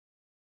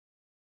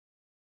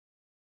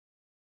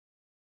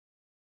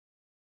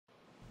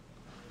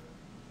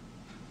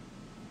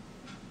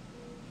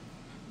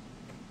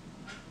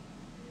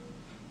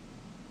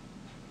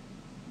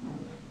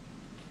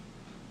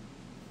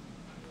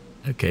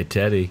Okay,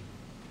 Teddy.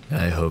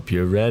 I hope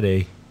you're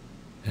ready.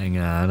 Hang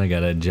on, I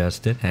gotta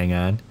adjust it. Hang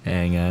on.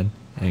 Da-na-na-na.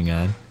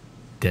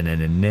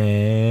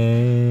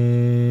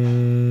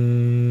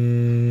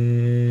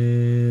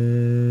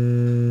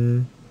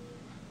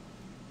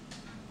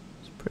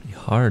 It's pretty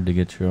hard to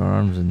get your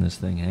arms in this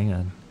thing. Hang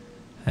on.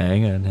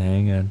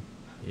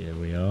 Here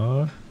we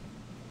are.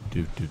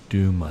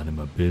 Minding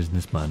my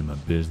business, guarding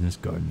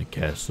the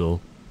castle.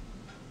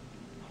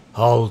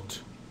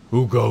 Halt!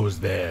 Who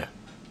goes there?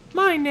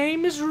 My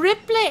name is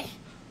Ripley.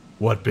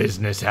 What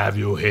business have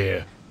you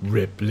here,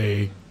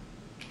 Ripley?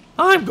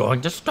 I'm going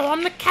to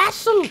storm the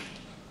castle.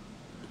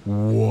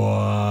 What?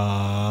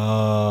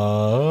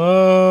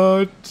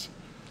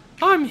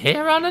 I'm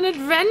here on an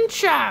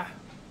adventure.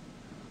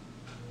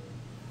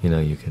 You know,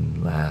 you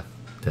can laugh,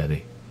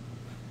 Teddy.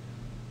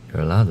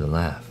 You're allowed to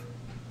laugh.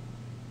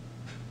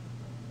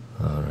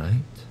 All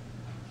right.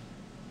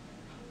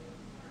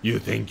 You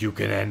think you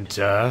can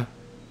enter?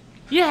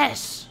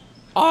 Yes,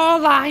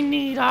 all I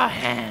need are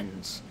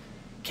hands.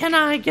 Can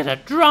I get a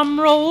drum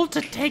roll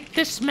to take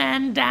this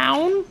man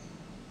down?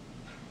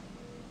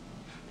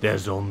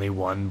 There's only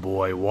one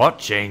boy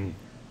watching.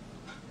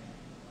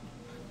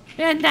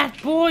 And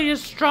that boy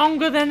is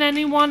stronger than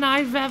anyone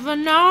I've ever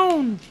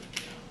known.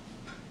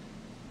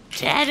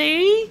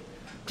 Teddy,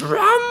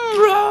 drum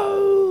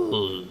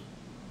roll!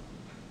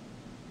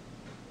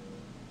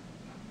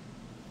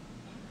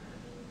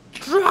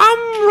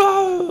 Drum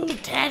roll,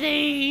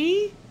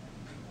 Teddy!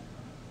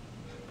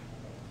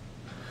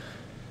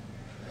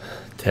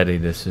 Teddy,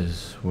 this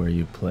is where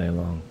you play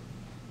along.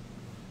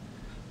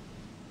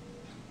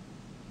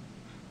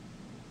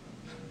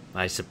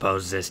 I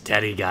suppose this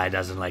Teddy guy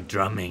doesn't like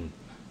drumming.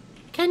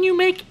 Can you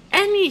make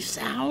any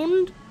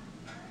sound?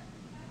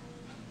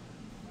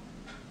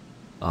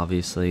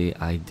 Obviously,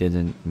 I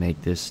didn't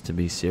make this to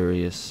be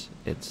serious.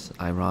 It's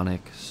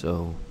ironic,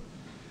 so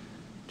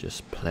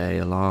just play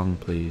along,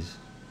 please.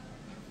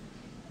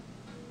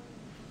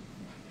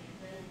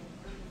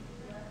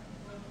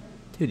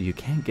 Dude, you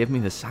can't give me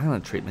the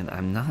silent treatment.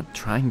 I'm not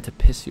trying to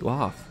piss you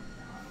off.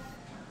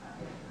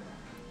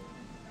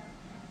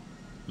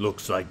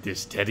 Looks like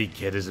this Teddy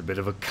kid is a bit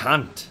of a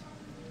cunt.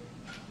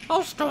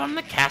 I'll storm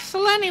the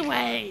castle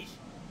anyway.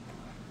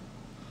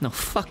 No,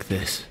 fuck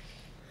this.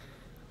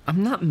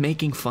 I'm not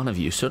making fun of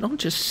you, so don't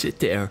just sit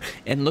there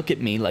and look at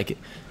me like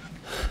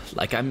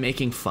I'm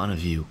making fun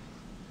of you.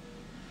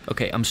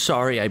 Okay, I'm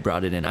sorry I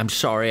brought it in. I'm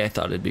sorry I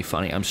thought it'd be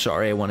funny. I'm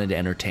sorry I wanted to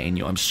entertain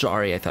you. I'm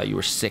sorry I thought you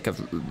were sick of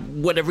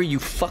whatever you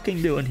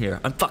fucking doing here.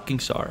 I'm fucking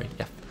sorry.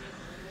 Yeah.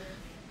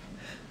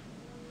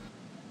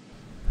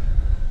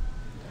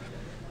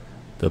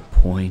 The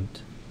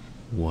point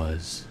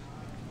was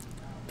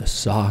the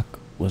sock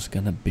was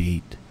gonna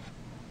beat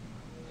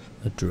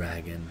the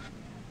dragon.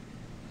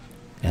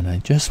 And I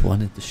just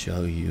wanted to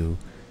show you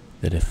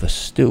that if a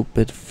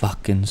stupid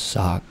fucking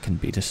sock can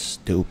beat a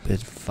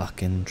stupid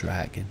fucking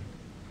dragon,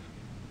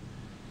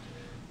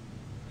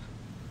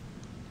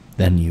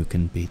 then you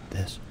can beat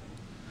this.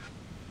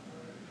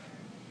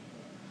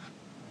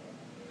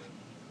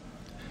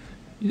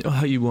 You know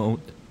how you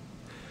won't?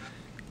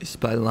 It's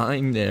by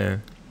lying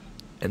there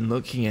and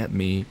looking at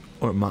me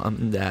or mom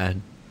and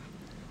dad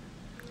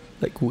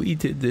like we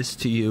did this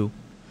to you.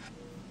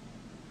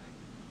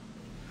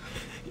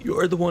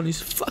 You're the one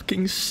who's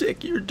fucking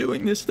sick. You're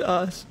doing this to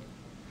us.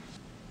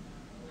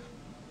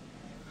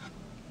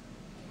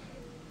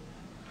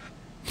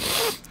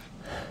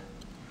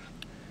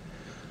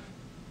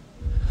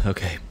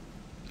 Okay.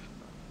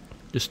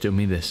 Just do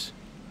me this.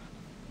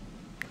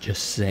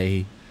 Just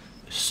say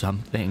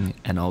something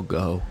and I'll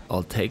go.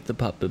 I'll take the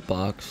puppet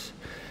box.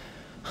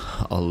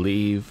 I'll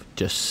leave.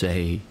 Just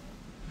say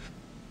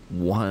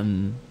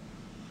one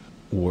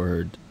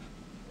word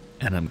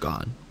and I'm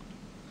gone.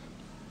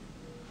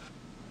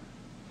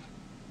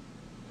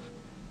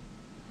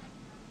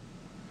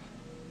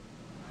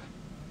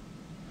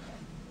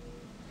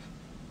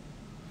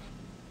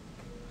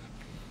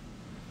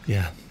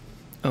 Yeah.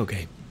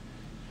 Okay.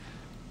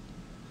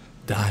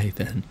 Die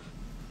then.